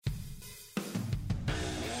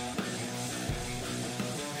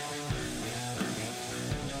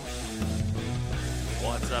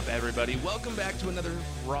What's up, everybody? Welcome back to another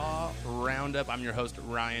Raw Roundup. I'm your host,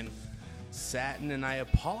 Ryan Satin, and I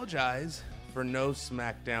apologize for no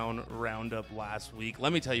SmackDown Roundup last week.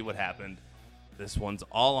 Let me tell you what happened. This one's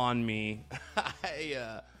all on me.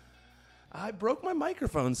 I broke my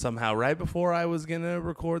microphone somehow right before I was going to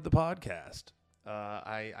record the podcast.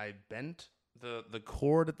 I bent the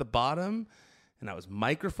cord at the bottom, and I was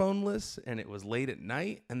microphoneless, and it was late at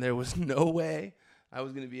night, and there was no way I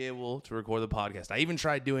was going to be able to record the podcast. I even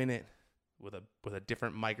tried doing it with a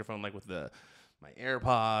different microphone, like with my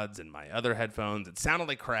AirPods and my other headphones. It sounded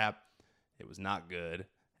like crap. It was not good.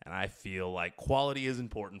 And I feel like quality is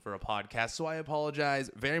important for a podcast. So I apologize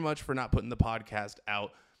very much for not putting the podcast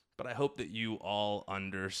out. But I hope that you all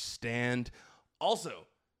understand. Also,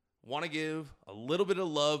 want to give a little bit of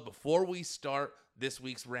love before we start this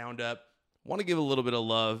week's roundup. Want to give a little bit of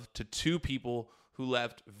love to two people who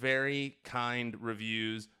left very kind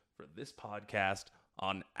reviews for this podcast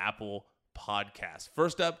on Apple Podcasts.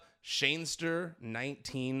 First up,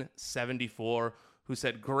 Shanester1974, who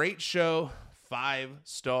said, "Great show, 5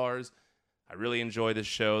 stars. I really enjoy this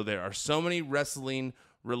show. There are so many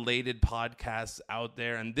wrestling-related podcasts out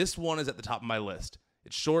there, and this one is at the top of my list.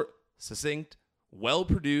 It's short, succinct,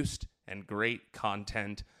 well-produced, and great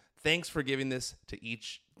content. Thanks for giving this to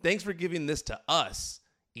us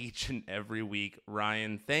each and every week,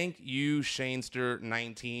 Ryan." Thank you,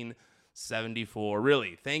 Shanester1974.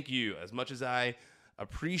 Really, thank you. As much as I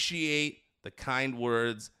appreciate the kind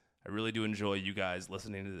words, I really do enjoy you guys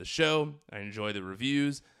listening to the show. I enjoy the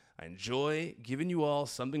reviews. I enjoy giving you all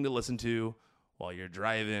something to listen to while you're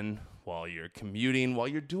driving, while you're commuting, while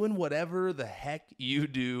you're doing whatever the heck you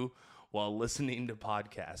do while listening to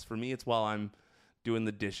podcasts. For me, it's while I'm doing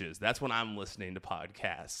the dishes. That's when I'm listening to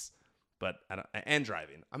podcasts. And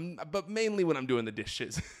driving. But mainly when I'm doing the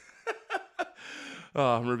dishes.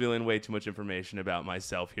 I'm revealing way too much information about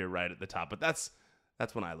myself here right at the top. But that's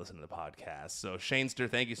when I listen to the podcast. So Shanester,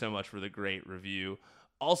 thank you so much for the great review.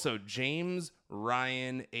 Also, James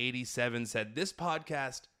Ryan 87 said, "This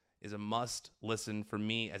podcast is a must listen for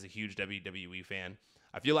me as a huge WWE fan.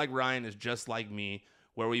 I feel like Ryan is just like me,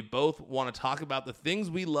 where we both want to talk about the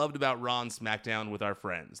things we loved about Raw and SmackDown with our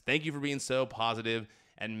friends. Thank you for being so positive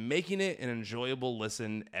and making it an enjoyable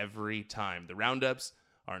listen every time. The roundups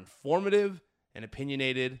are informative and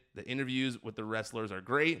opinionated. The interviews with the wrestlers are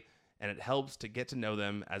great, and it helps to get to know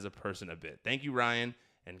them as a person a bit. Thank you, Ryan,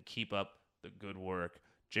 and keep up the good work."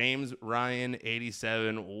 James Ryan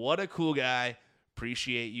 87, what a cool guy.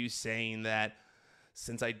 Appreciate you saying that.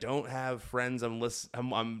 Since I don't have friends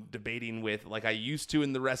I'm debating with like I used to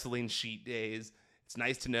in the wrestling sheet days, it's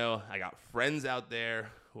nice to know I got friends out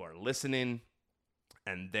there who are listening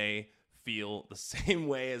and they feel the same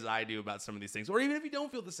way as I do about some of these things. Or even if you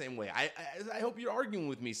don't feel the same way, I hope you're arguing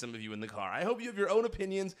with me, some of you in the car. I hope you have your own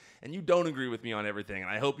opinions and you don't agree with me on everything. And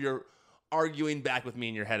I hope you're arguing back with me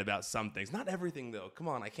in your head about some things. Not everything, though. Come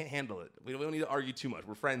on, I can't handle it. We don't need to argue too much.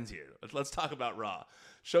 We're friends here. Let's talk about Raw.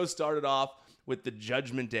 Show started off with the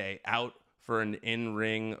Judgment Day out for an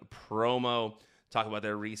in-ring promo. Talk about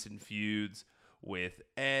their recent feuds with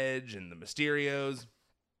Edge and the Mysterios.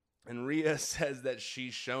 And Rhea says that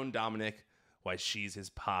she's shown Dominic why she's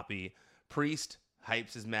his poppy. Priest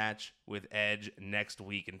hypes his match with Edge next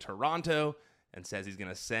week in Toronto and says he's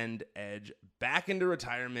going to send Edge back into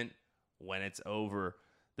retirement when it's over.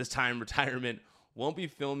 This time, retirement won't be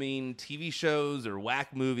filming TV shows or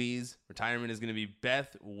whack movies. Retirement is going to be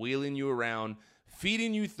Beth wheeling you around,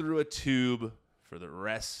 feeding you through a tube for the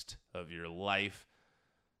rest of your life.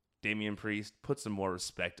 Damian Priest, put some more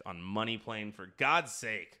respect on Money Plane, for God's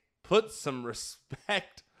sake. Put some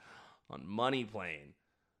respect on Money Plane.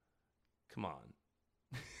 Come on.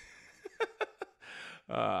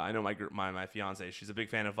 I know my fiance, she's a big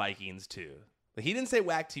fan of Vikings too. But he didn't say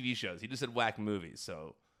whack TV shows. He just said whack movies.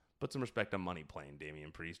 So put some respect on Money Plane,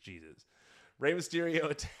 Damian Priest. Jesus. Rey Mysterio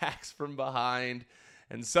attacks from behind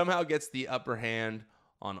and somehow gets the upper hand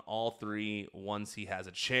on all three once he has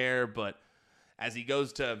a chair. But as he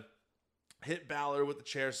goes to hit Balor with the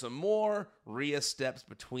chair some more, Rhea steps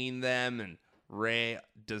between them, and Rey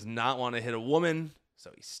does not want to hit a woman,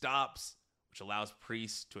 so he stops, which allows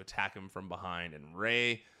Priest to attack him from behind. And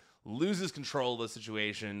Rey loses control of the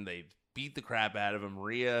situation. They beat the crap out of him.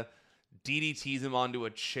 Rhea DDTs him onto a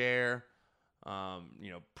chair.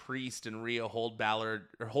 Priest and Rhea hold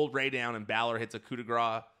Rey down, and Balor hits a coup de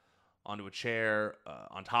grace onto a chair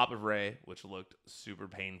on top of Rey, which looked super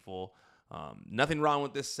painful. Nothing wrong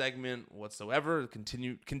with this segment whatsoever.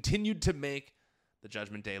 Continued to make the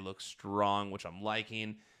Judgment Day look strong, which I'm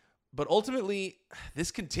liking. But ultimately, this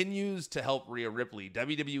continues to help Rhea Ripley.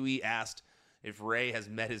 WWE asked if Ray has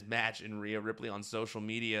met his match in Rhea Ripley on social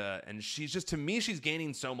media. And she's just, to me, she's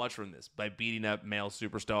gaining so much from this by beating up male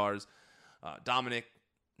superstars. Dominic,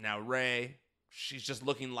 now Ray, she's just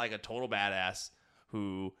looking like a total badass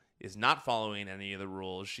who is not following any of the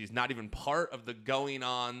rules. She's not even part of the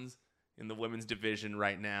going-ons in the women's division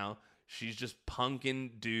right now. She's just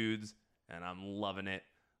punking dudes, and I'm loving it.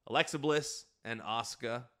 Alexa Bliss and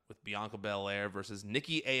Asuka with Bianca Belair versus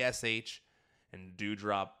Nikki ASH and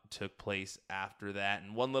Doudrop took place after that.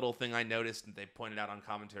 And one little thing I noticed that they pointed out on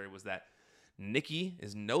commentary was that Nikki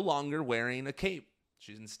is no longer wearing a cape.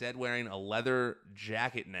 She's instead wearing a leather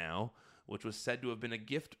jacket now, which was said to have been a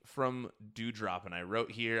gift from Doudrop. And I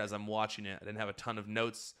wrote here as I'm watching it, I didn't have a ton of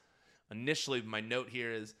notes. Initially, my note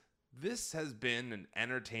here is, this has been an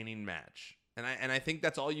entertaining match. And I think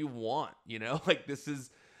that's all you want, you know? Like, this is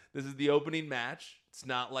the opening match. It's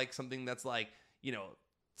not like something that's like, you know,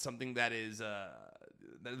 something that is,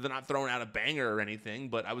 they're not throwing out a banger or anything,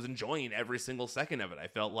 but I was enjoying every single second of it. I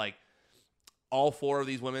felt like all four of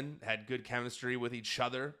these women had good chemistry with each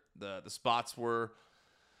other. The spots were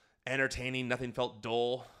entertaining. Nothing felt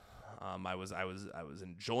dull. I was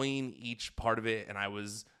enjoying each part of it, and I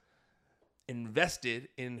was invested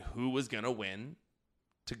in who was going to win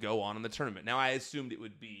to go on in the tournament. Now, I assumed it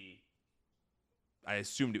would be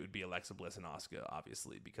Alexa Bliss and Asuka,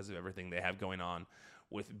 obviously, because of everything they have going on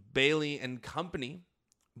with Bayley and company.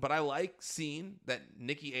 But I like seeing that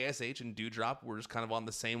Nikki ASH and Doudrop were just kind of on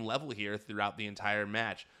the same level here throughout the entire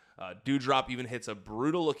match. Doudrop even hits a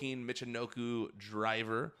brutal-looking Michinoku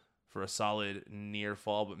driver for a solid near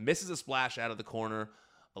fall, but misses a splash out of the corner,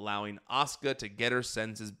 allowing Asuka to get her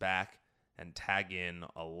senses back and tag in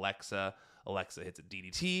Alexa. Alexa hits a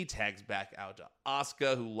DDT, tags back out to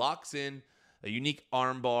Asuka, who locks in a unique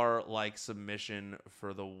armbar-like submission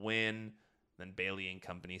for the win. Then Bayley and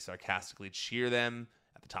company sarcastically cheer them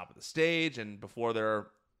at the top of the stage, and before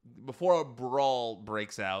a brawl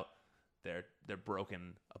breaks out, they're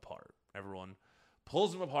broken apart. Everyone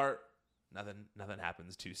pulls them apart. Nothing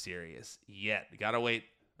happens too serious yet. We gotta wait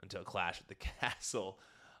until Clash at the Castle.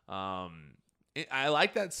 I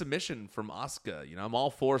like that submission from Asuka. You know, I'm all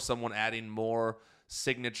for someone adding more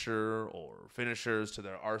signature or finishers to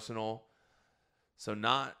their arsenal. So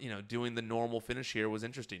not, you know, doing the normal finish here was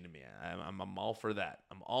interesting to me. I'm all for that.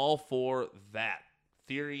 I'm all for that.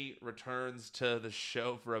 Theory returns to the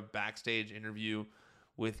show for a backstage interview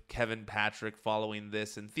with Kevin Patrick following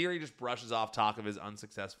this, and Theory just brushes off talk of his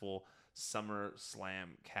unsuccessful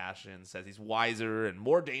SummerSlam cash-in, says he's wiser and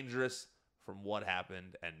more dangerous from what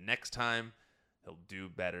happened, and next time he'll do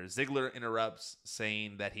better. Ziggler interrupts,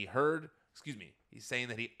 saying that he's saying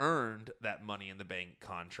that he earned that Money in the Bank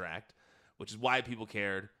contract, which is why people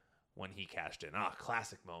cared when he cashed in.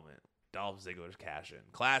 Classic moment. Dolph Ziggler's cash-in.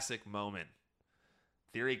 Classic moment.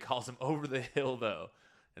 Theory calls him over the hill, though,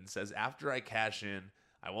 and says, after I cash in,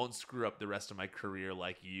 I won't screw up the rest of my career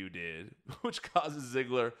like you did, which causes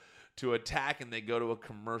Ziggler to attack, and they go to a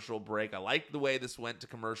commercial break. I like the way this went to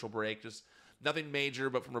commercial break. Just nothing major,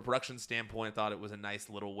 but from a production standpoint, I thought it was a nice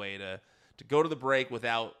little way to go to the break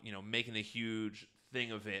without, you know, making a huge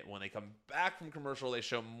thing of it. When they come back from commercial, they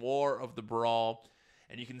show more of the brawl,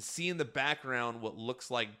 and you can see in the background what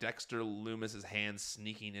looks like Dexter Lumis's hand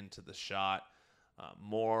sneaking into the shot.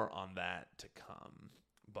 More on that to come,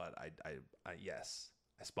 but yes,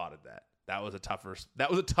 I spotted that. That was a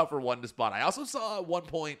tougher one to spot. I also saw at one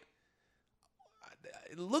point,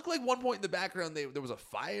 it looked like one point in the background there was a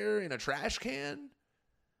fire in a trash can,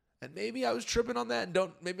 and maybe I was tripping on that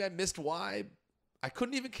and maybe I missed why. I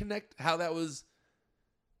couldn't even connect how that was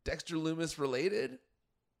Dexter Lumis related,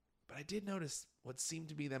 but I did notice what seemed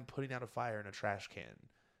to be them putting out a fire in a trash can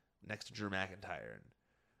next to Drew McIntyre, and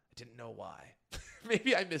I didn't know why.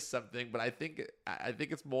 Maybe I missed something, but I think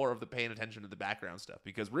it's more of the paying attention to the background stuff,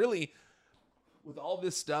 because really, with all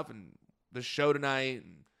this stuff and the show tonight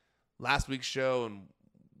and last week's show, and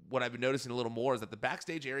what I've been noticing a little more is that the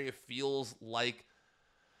backstage area feels like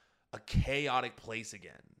a chaotic place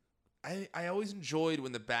again. I always enjoyed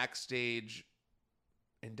when the backstage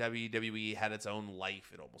in WWE had its own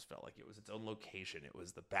life. It almost felt like it was its own location. It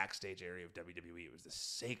was the backstage area of WWE. It was the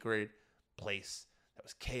sacred place that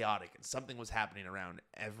was chaotic, and something was happening around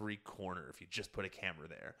every corner if you just put a camera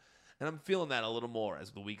there. And I'm feeling that a little more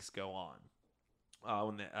as the weeks go on.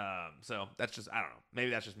 So that's just, I don't know.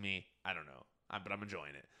 Maybe that's just me. I don't know. But I'm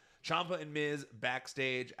enjoying it. Ciampa and Miz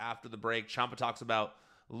backstage after the break. Ciampa talks about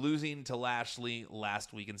losing to Lashley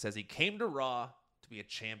last week and says he came to Raw to be a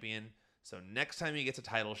champion. So next time he gets a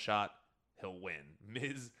title shot, he'll win.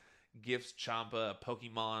 Miz gifts Ciampa a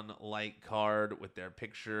Pokemon-like card with their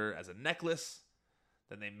picture as a necklace.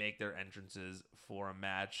 Then they make their entrances for a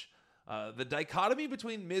match. The dichotomy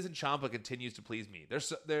between Miz and Ciampa continues to please me.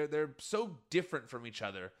 They're so different from each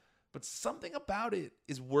other, but something about it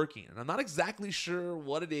is working. And I'm not exactly sure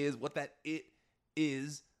what it is, what that it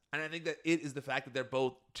is. And I think that it is the fact that they're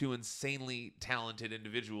both two insanely talented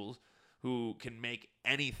individuals who can make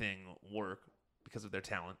anything work because of their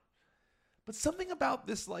talent. But something about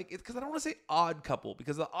this, because I don't want to say odd couple,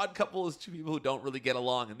 because the odd couple is two people who don't really get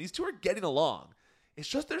along, and these two are getting along. It's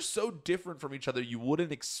just they're so different from each other, you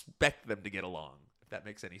wouldn't expect them to get along, if that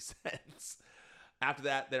makes any sense. After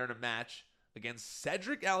that, they're in a match against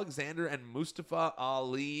Cedric Alexander and Mustafa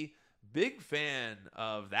Ali. Big fan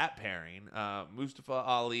of that pairing. Mustafa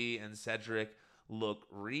Ali and Cedric look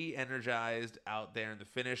re-energized out there in the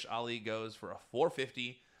finish. Ali goes for a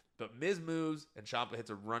 450, but Miz moves and Ciampa hits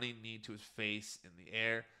a running knee to his face in the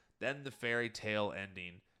air. Then the fairy tale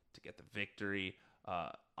ending to get the victory.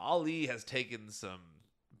 Ali has taken some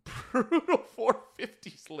brutal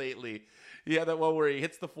 450s lately. He had that one where he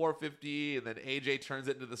hits the 450 and then AJ turns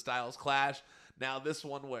it into the Styles Clash. Now this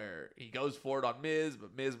one where he goes for it on Miz,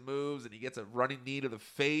 but Miz moves and he gets a running knee to the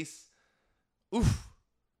face. Oof.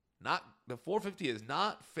 The 450 is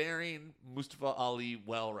not faring Mustafa Ali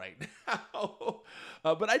well right now.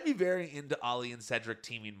 But I'd be very into Ali and Cedric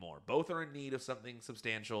teaming more. Both are in need of something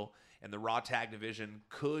substantial, and the Raw Tag Division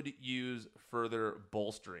could use further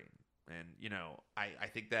bolstering. And, I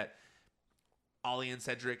think that Ali and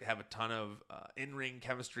Cedric have a ton of in-ring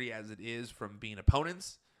chemistry as it is from being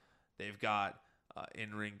opponents. They've got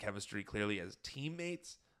in-ring chemistry clearly as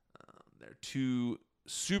teammates. They're two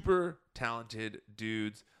super talented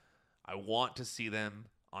dudes. I want to see them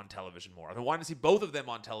on television more. I've been wanting to see both of them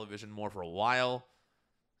on television more for a while.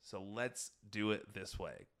 So let's do it this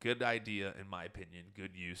way. Good idea, in my opinion.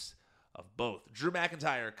 Good use of both. Drew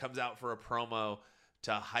McIntyre comes out for a promo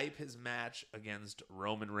to hype his match against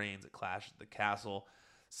Roman Reigns at Clash at the Castle.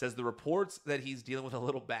 Says the reports that he's dealing with a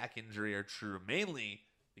little back injury are true, mainly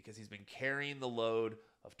because he's been carrying the load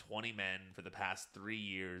of 20 men for the past 3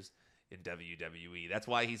 years in WWE. That's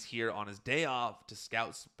why he's here on his day off to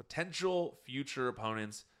scout potential future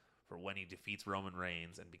opponents for when he defeats Roman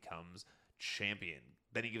Reigns and becomes champion.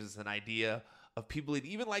 Then he gives us an idea of people he'd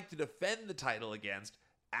even like to defend the title against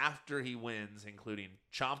after he wins, including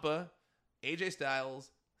Ciampa, AJ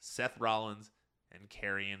Styles, Seth Rollins, and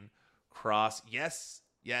Karrion Kross. Yes,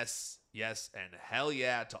 yes, yes, and hell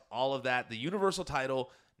yeah to all of that. The Universal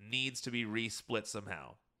title needs to be resplit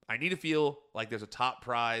somehow. I need to feel like there's a top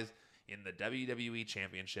prize in the WWE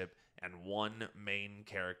Championship and one main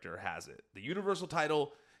character has it. The Universal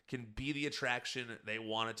title can be the attraction they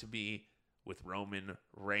want it to be with Roman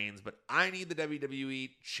Reigns, but I need the WWE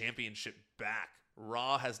Championship back.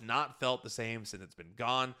 Raw has not felt the same since it's been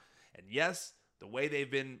gone. And yes, the way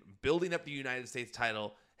they've been building up the United States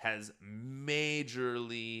title has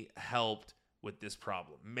majorly helped with this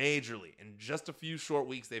problem. Majorly. In just a few short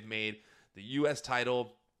weeks, they've made the U.S.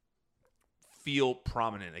 title feel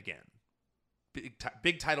prominent again.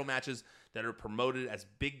 Big title matches that are promoted as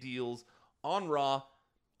big deals on Raw,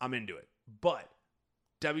 I'm into it. But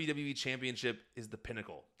WWE Championship is the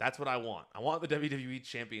pinnacle. That's what I want. I want the WWE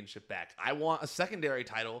Championship back. I want a secondary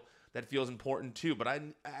title that feels important too, but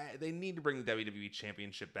they need to bring the WWE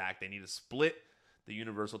Championship back. They need to split the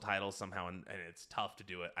Universal title somehow, and it's tough to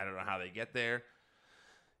do it. I don't know how they get there.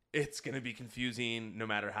 It's going to be confusing no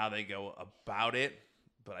matter how they go about it,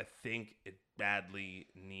 but I think it badly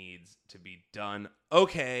needs to be done.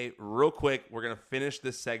 Okay, real quick, we're going to finish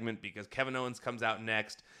this segment because Kevin Owens comes out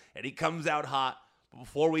next, and he comes out hot. But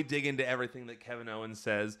before we dig into everything that Kevin Owens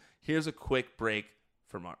says, here's a quick break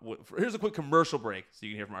here's a quick commercial break so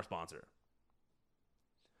you can hear from our sponsor.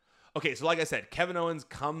 Okay, so like I said, Kevin Owens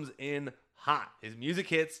comes in hot. His music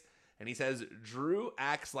hits, and he says Drew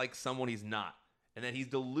acts like someone he's not, and that he's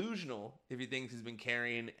delusional if he thinks he's been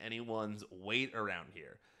carrying anyone's weight around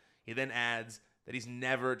here. He then adds that he's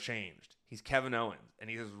never changed. He's Kevin Owens, and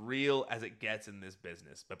he's as real as it gets in this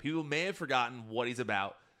business. But people may have forgotten what he's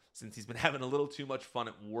about since he's been having a little too much fun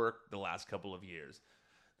at work the last couple of years.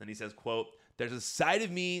 Then he says, quote, "There's a side of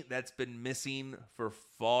me that's been missing for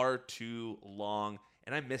far too long,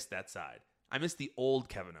 and I miss that side. I miss the old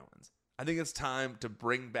Kevin Owens. I think it's time to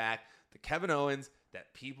bring back the Kevin Owens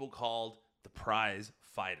that people called the prize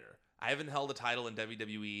fighter. I haven't held a title in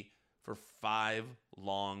WWE for 5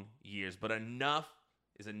 long years, but enough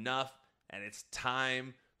is enough, and it's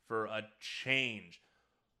time for a change."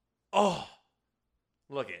 Oh,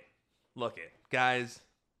 look it. Guys,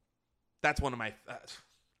 that's one of my...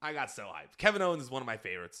 I got so hyped. Kevin Owens is one of my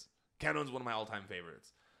favorites. Kevin Owens is one of my all-time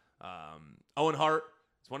favorites. Owen Hart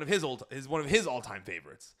is one of his all-time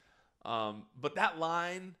favorites. But that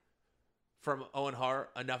line from Owen Hart,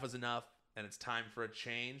 enough is enough, and it's time for a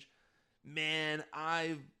change. Man,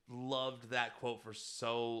 I've loved that quote for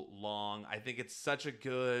so long. I think it's such a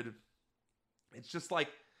good... It's just like...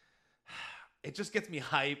 It just gets me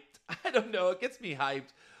hyped. I don't know. It gets me hyped.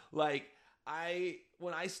 Like,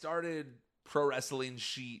 when I started Pro Wrestling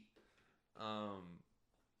Sheet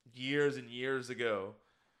years and years ago,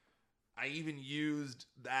 I even used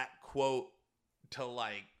that quote to,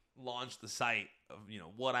 like, launch the site of, you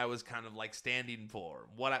know, what I was kind of like standing for,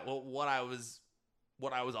 what I was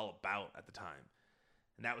all about at the time.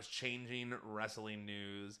 And that was changing wrestling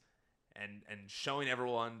news and showing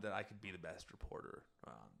everyone that I could be the best reporter.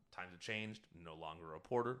 Times have changed. I'm no longer a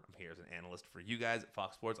reporter. I'm here as an analyst for you guys at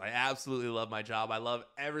Fox Sports. I absolutely love my job. I love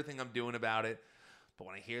everything I'm doing about it. But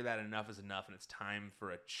when I hear that enough is enough and it's time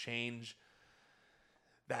for a change,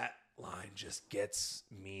 that line just gets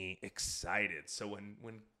me excited. So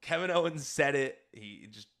when Kevin Owens said it, he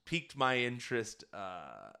just piqued my interest.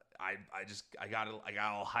 I got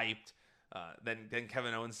all hyped. Then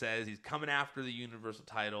Kevin Owens says he's coming after the Universal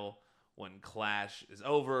title when Clash is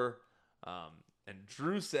over. And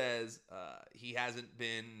Drew says he hasn't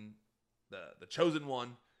been the chosen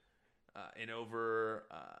one in over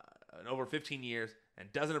 15 years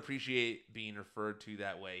and doesn't appreciate being referred to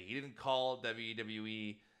that way. He didn't call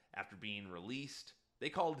WWE after being released. They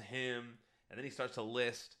called him, and then he starts to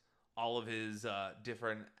list all of his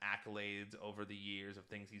different accolades over the years of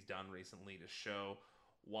things he's done recently to show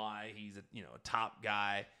why he's a top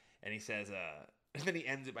guy. And he says, and then he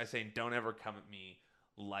ends it by saying, "Don't ever come at me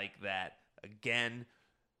like that again."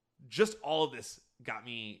 Just all of this got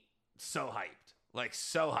me so hyped. Like,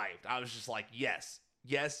 so hyped. I was just like, yes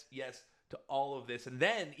to all of this. And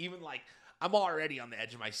then even like, I'm already on the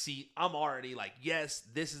edge of my seat. I'm already like, yes,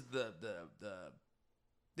 this is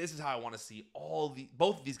this is how I want to see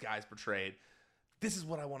both of these guys portrayed. This is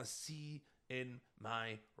what I want to see in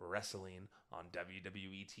my wrestling on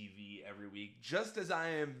WWE TV every week. Just as I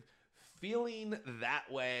am feeling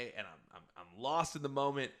that way, and I'm lost in the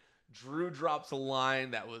moment, Drew drops a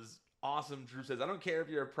line that was awesome. Drew says, "I don't care if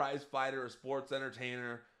you're a prize fighter, a sports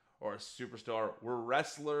entertainer, or a superstar. We're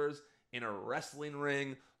wrestlers in a wrestling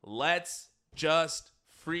ring. Let's just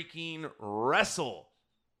freaking wrestle."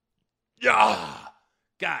 Yeah!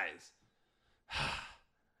 Guys,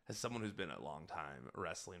 as someone who's been a long-time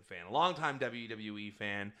wrestling fan, a long-time WWE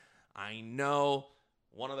fan, I know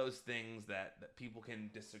one of those things that people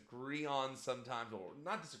can disagree on sometimes, or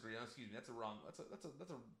not disagree on, excuse me, that's a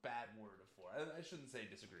bad word for it. I shouldn't say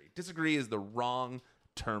disagree. Disagree is the wrong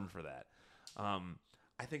term for that.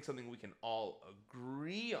 I think something we can all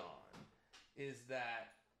agree on is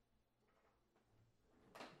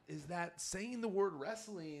that saying the word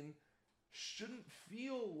wrestling shouldn't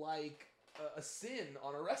feel like a sin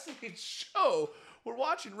on a wrestling show. We're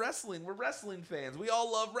watching wrestling. We're wrestling fans. We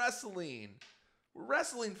all love wrestling. We're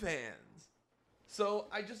wrestling fans. So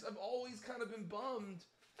I've always kind of been bummed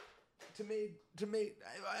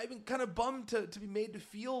I've been kind of bummed to be made to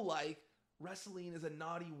feel like wrestling is a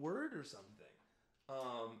naughty word or something.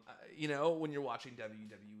 When you're watching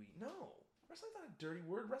WWE. No, wrestling's not a dirty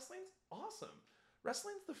word. Wrestling's awesome.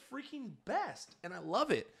 Wrestling's the freaking best, and I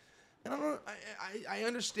love it. And I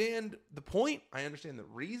understand the point. I understand the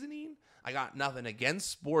reasoning. I got nothing against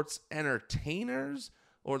sports entertainers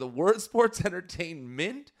or the word sports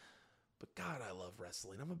entertainment. But God, I love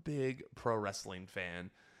wrestling. I'm a big pro wrestling fan.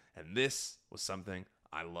 And this was something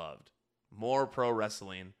I loved. More pro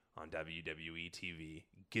wrestling on WWE TV.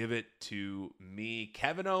 Give it to me.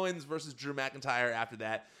 Kevin Owens versus Drew McIntyre. After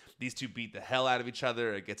that, these two beat the hell out of each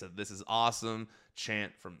other. It gets a "this is awesome"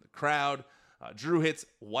 chant from the crowd. Drew hits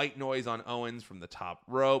white noise on Owens from the top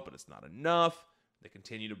rope, but it's not enough. They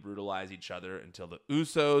continue to brutalize each other until the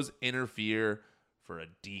Usos interfere for a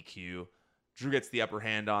DQ. Drew gets the upper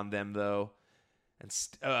hand on them, though.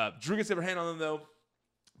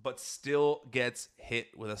 But still gets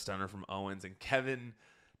hit with a stunner from Owens. And Kevin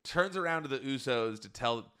turns around to the Usos to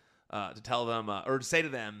say to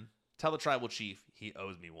them, "Tell the tribal chief he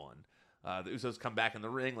owes me one." The Usos come back in the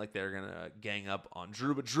ring like they're going to gang up on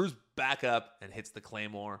Drew, but Drew's back up and hits the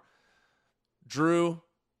Claymore. Drew,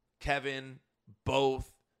 Kevin,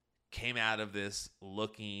 both came out of this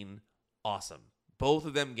looking awesome. Both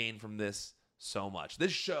of them gained from this so much.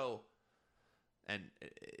 This show, and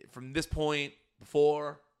from this point,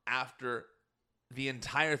 before, after, the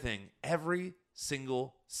entire thing, every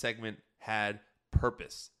single segment had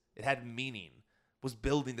purpose. It had meaning. Was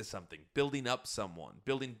building to something, building up someone,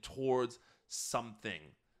 building towards something.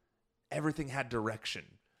 Everything had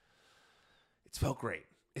direction. It felt great.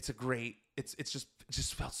 It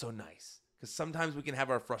just felt so nice Because sometimes we can have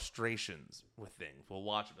our frustrations with things. We'll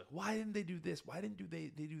watch it like, why didn't they do this? Why didn't they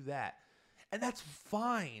do that? And that's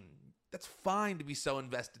fine. That's fine to be so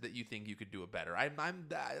invested that you think you could do it better.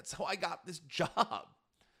 That's how I got this job.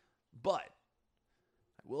 But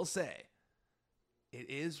I will say, it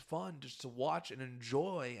is fun just to watch and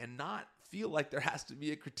enjoy and not feel like there has to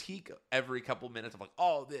be a critique every couple minutes of like,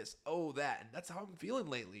 oh, this, oh, that. And that's how I'm feeling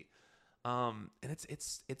lately. And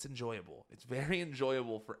it's enjoyable. It's very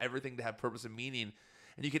enjoyable for everything to have purpose and meaning.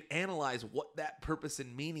 And you can analyze what that purpose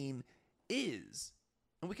and meaning is.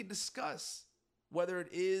 And we can discuss whether it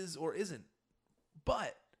is or isn't.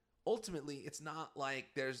 But ultimately, it's not like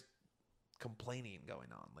there's complaining going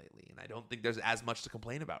on lately. And I don't think there's as much to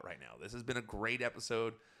complain about right now. This has been a great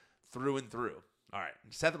episode through and through. All right.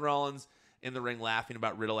 Seth Rollins in the ring laughing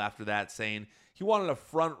about Riddle after that, saying he wanted a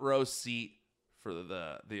front row seat for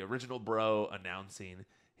the original bro announcing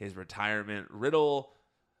his retirement. Riddle,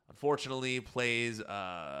 unfortunately, plays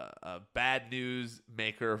a bad news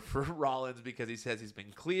maker for Rollins because he says he's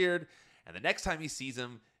been cleared, and the next time he sees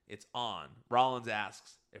him, it's on. Rollins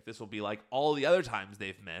asks if this will be like all the other times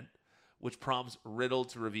they've met, which prompts Riddle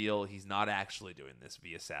to reveal he's not actually doing this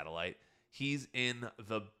via satellite. He's in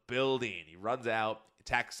the building. He runs out,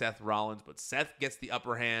 attacks Seth Rollins, but Seth gets the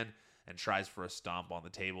upper hand and tries for a stomp on the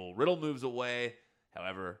table. Riddle moves away.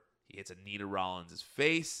 However, he hits a knee to Rollins'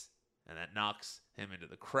 face, and that knocks him into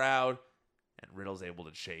the crowd, and Riddle's able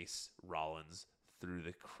to chase Rollins through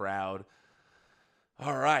the crowd.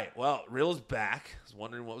 All right, well, Riddle's back. I was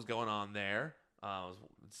wondering what was going on there. I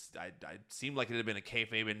seemed like it had been a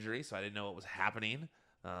kayfabe injury, so I didn't know what was happening.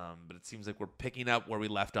 But it seems like we're picking up where we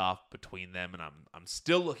left off between them, and I'm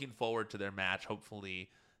still looking forward to their match. Hopefully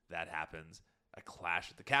that happens. A Clash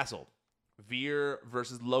at the Castle. Veer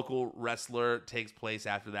versus local wrestler takes place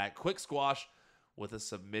after that. Quick squash with a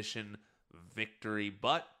submission victory,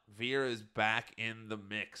 but Veer is back in the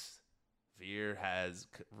mix. Veer has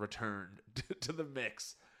returned to the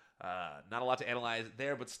mix. Not a lot to analyze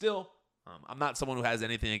there, but still, I'm not someone who has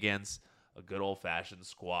anything against a good old-fashioned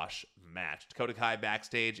squash match. Dakota Kai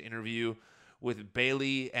backstage interview with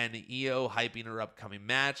Bayley and Io hyping her upcoming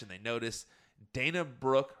match, and they notice Dana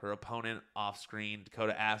Brooke, her opponent, off-screen.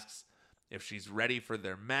 Dakota asks if she's ready for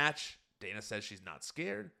their match. Dana says she's not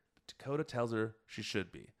scared, but Dakota tells her she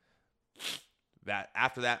should be.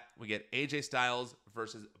 After that, we get AJ Styles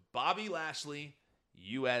versus Bobby Lashley,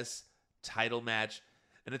 U.S. title match.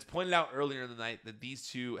 And it's pointed out earlier in the night that these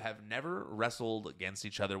two have never wrestled against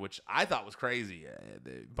each other, which I thought was crazy.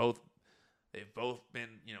 They've both been,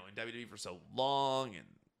 in WWE for so long, and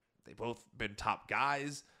they've both been top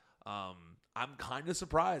guys. I'm kind of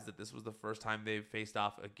surprised that this was the first time they've faced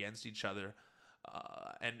off against each other.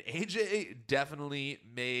 And AJ definitely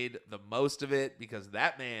made the most of it because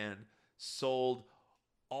that man sold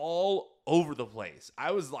all over the place.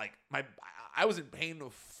 I was in pain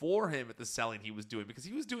for him at the selling he was doing because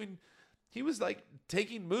he was like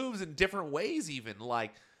taking moves in different ways, even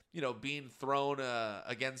like, being thrown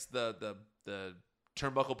against the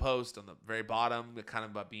turnbuckle post on the very bottom, kind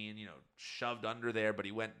of being, shoved under there, but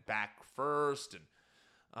he went back first. And,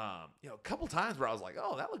 a couple times where I was like,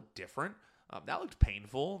 oh, that looked different. That looked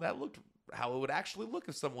painful. That looked how it would actually look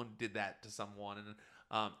if someone did that to someone.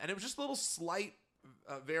 And it was just little slight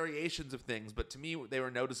variations of things, but to me, they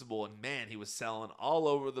were noticeable. And man, he was selling all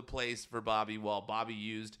over the place for Bobby while Bobby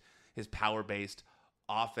used his power-based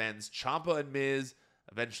offense. Ciampa and Miz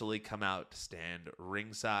eventually come out to stand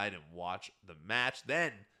ringside and watch the match.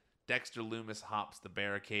 Then Dexter Lumis hops the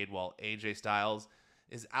barricade while AJ Styles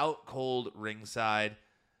is out cold ringside.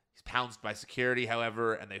 He's pounced by security,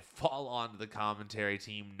 however, and they fall onto the commentary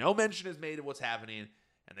team. No mention is made of what's happening,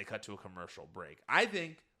 and they cut to a commercial break. I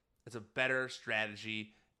think it's a better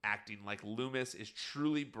strategy acting like Lumis is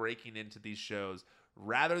truly breaking into these shows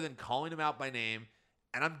rather than calling him out by name.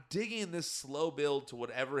 And I'm digging this slow build to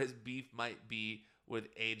whatever his beef might be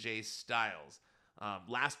with AJ Styles.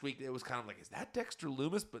 Last week, it was kind of like, is that Dexter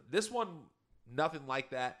Lumis? But this one, nothing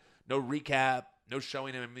like that. No recap, no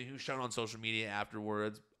showing him. I mean, he was shown on social media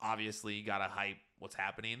afterwards. Obviously, you got to hype what's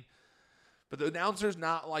happening. But the announcer's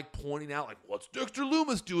not like pointing out, like, what's Dexter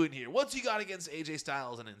Lumis doing here? What's he got against AJ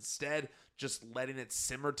Styles? And instead, just letting it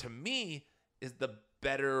simmer, to me, is the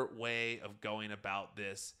better way of going about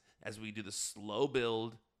this as we do the slow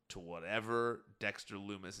build to whatever Dexter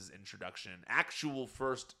Lumis' actual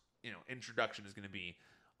first, introduction is going to be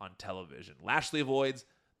on television. Lashley avoids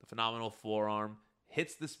the phenomenal forearm,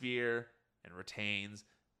 hits the spear, and retains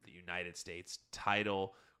the United States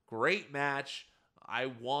title. Great match. I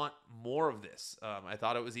want more of this. I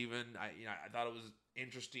thought it was I thought it was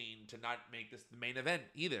interesting to not make this the main event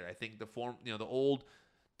either. I think the old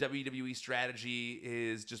WWE strategy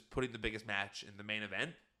is just putting the biggest match in the main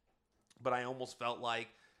event. But I almost felt like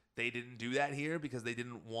they didn't do that here because they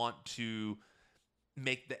didn't want to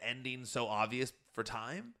make the ending so obvious for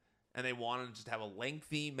time. And they wanted to just have a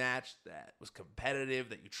lengthy match that was competitive,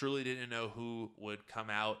 that you truly didn't know who would come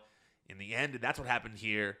out in the end. And that's what happened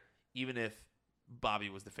here, even if Bobby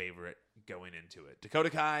was the favorite going into it. Dakota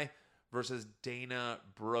Kai versus Dana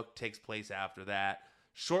Brooke takes place after that.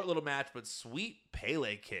 Short little match, but sweet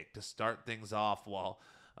Pele kick to start things off while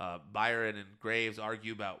Byron and Graves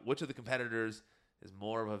argue about which of the competitors is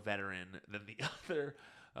more of a veteran than the other.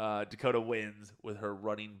 Dakota wins with her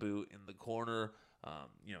running boot in the corner.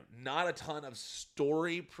 Not a ton of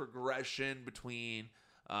story progression between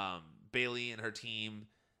Bayley and her team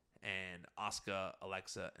and Asuka,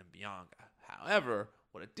 Alexa, and Bianca. However,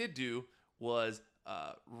 what it did do was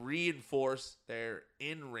reinforce their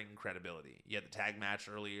in-ring credibility. You had the tag match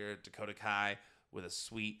earlier, Dakota Kai with a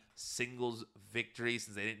sweet singles victory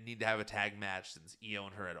since they didn't need to have a tag match since Io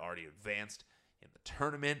and her had already advanced in the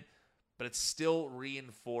tournament. But it still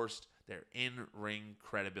reinforced their in-ring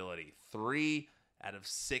credibility. 3 out of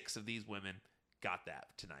 6 of these women got that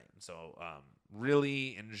tonight. And so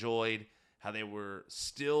really enjoyed how they were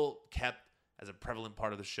still kept as a prevalent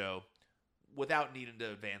part of the show without needing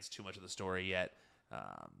to advance too much of the story yet,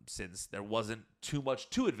 since there wasn't too much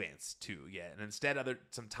to advance to yet. And instead,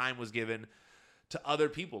 some time was given to other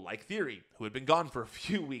people like Theory, who had been gone for a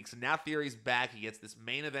few weeks. And now Theory's back. He gets this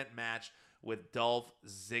main event match with Dolph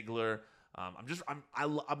Ziggler.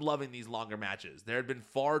 I'm loving these longer matches. There had been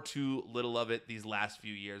far too little of it these last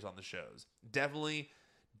few years on the shows. Definitely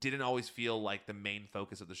didn't always feel like the main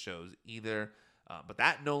focus of the shows either. But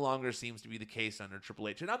that no longer seems to be the case under Triple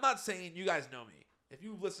H. And I'm not saying, you guys know me. If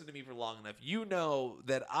you've listened to me for long enough, you know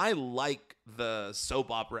that I like the soap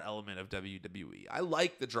opera element of WWE. I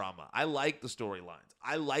like the drama. I like the storylines.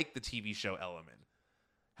 I like the TV show element.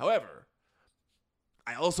 However,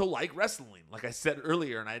 I also like wrestling, like I said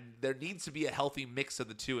earlier, and there needs to be a healthy mix of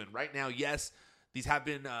the two. And right now, yes, these have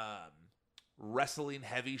been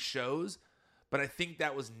wrestling-heavy shows, but I think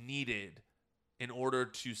that was needed in order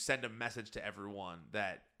to send a message to everyone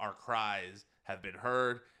that our cries have been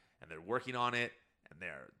heard, and they're working on it, and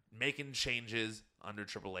they're making changes under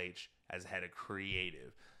Triple H as head of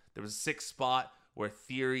creative. There was a 6 spot where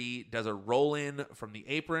Theory does a roll-in from the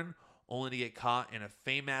apron, only to get caught in a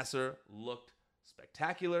Fameasser. Looked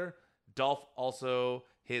spectacular. Dolph also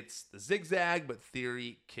hits the zigzag, but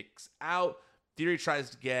Theory kicks out. Theory tries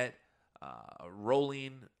to get a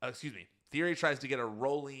rolling. Theory tries to get a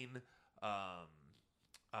rolling. I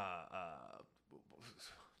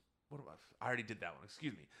already did that one.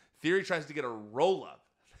 Excuse me. Theory tries to get a roll up.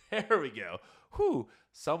 There we go. Whew.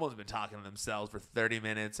 Someone's been talking to themselves for 30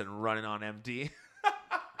 minutes and running on empty.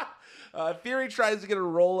 Theory tries to get a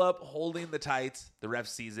roll up holding the tights. The ref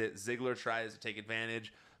sees it. Ziggler tries to take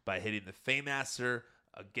advantage by hitting the Fameasser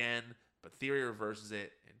again, but Theory reverses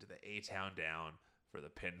it into the A-Town down for the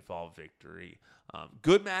pinfall victory.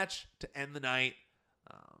 Good match to end the night.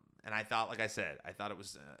 And I thought, like I said, it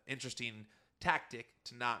was an interesting tactic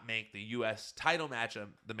to not make the U.S. title match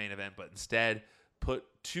the main event, but instead put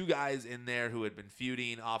 2 guys in there who had been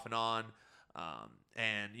feuding off and on,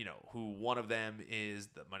 and, who one of them is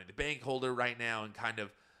the Money in the Bank holder right now, and kind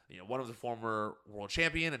of, one of the former world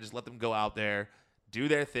champion, and just let them go out there, do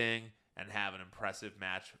their thing, and have an impressive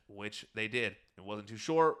match, which they did. It wasn't too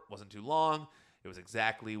short, wasn't too long. It was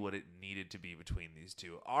exactly what it needed to be between these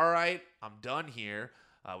two. All right, I'm done here.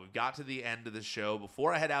 We've got to the end of the show.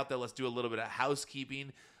 Before I head out there, let's do a little bit of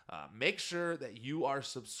housekeeping. Make sure that you are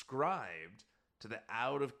subscribed to the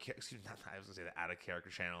Out of Character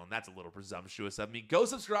channel, and that's a little presumptuous of me. Go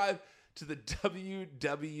subscribe to the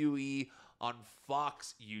WWE on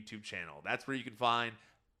Fox YouTube channel. That's where you can find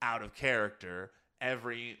Out of Character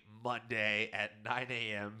every Monday at 9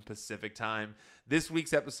 a.m. Pacific time. This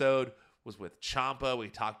week's episode was with Ciampa. We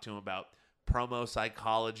talked to him about promo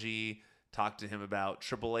psychology, talked to him about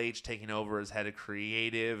Triple H taking over as head of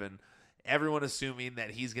creative, and everyone assuming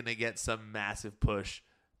that he's going to get some massive push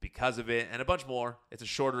because of it, and a bunch more. It's a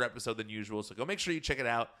shorter episode than usual, so go make sure you check it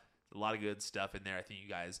out. There's a lot of good stuff in there. I think you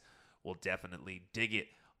guys will definitely dig it.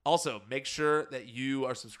 Also, make sure that you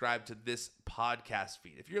are subscribed to this podcast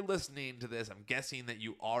feed. If you're listening to this, I'm guessing that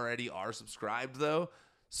you already are subscribed, though.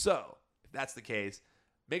 So, if that's the case,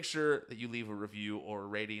 make sure that you leave a review or a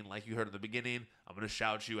rating like you heard in the beginning. I'm going to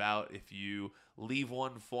shout you out if you leave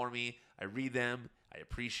one for me. I read them. I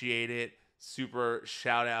appreciate it. Super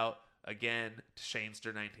shout out again to Shanester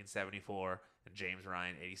 1974 and James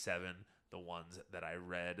Ryan 87, the ones that I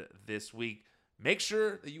read this week. Make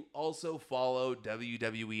sure that you also follow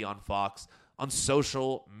WWE on Fox on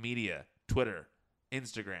social media, Twitter,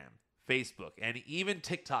 Instagram, Facebook, and even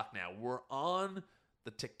TikTok now. We're on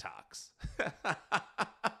the TikToks.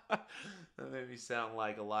 That made me sound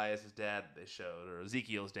like Elias's dad they showed, or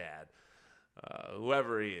Ezekiel's dad.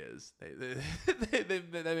 Whoever he is. They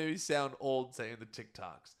made me sound old saying the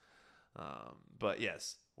TikToks. But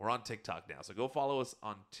yes, we're on TikTok now. So go follow us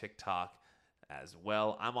on TikTok as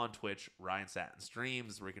well. I'm on Twitch, Ryan Satin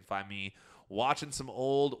Streams, where you can find me watching some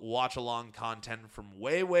old watch-along content from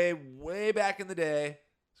way, way, way back in the day.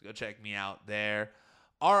 So go check me out there.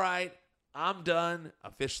 All right, I'm done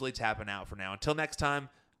officially tapping out for now. Until next time,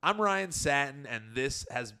 I'm Ryan Satin, and this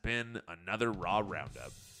has been another Raw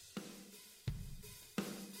Roundup.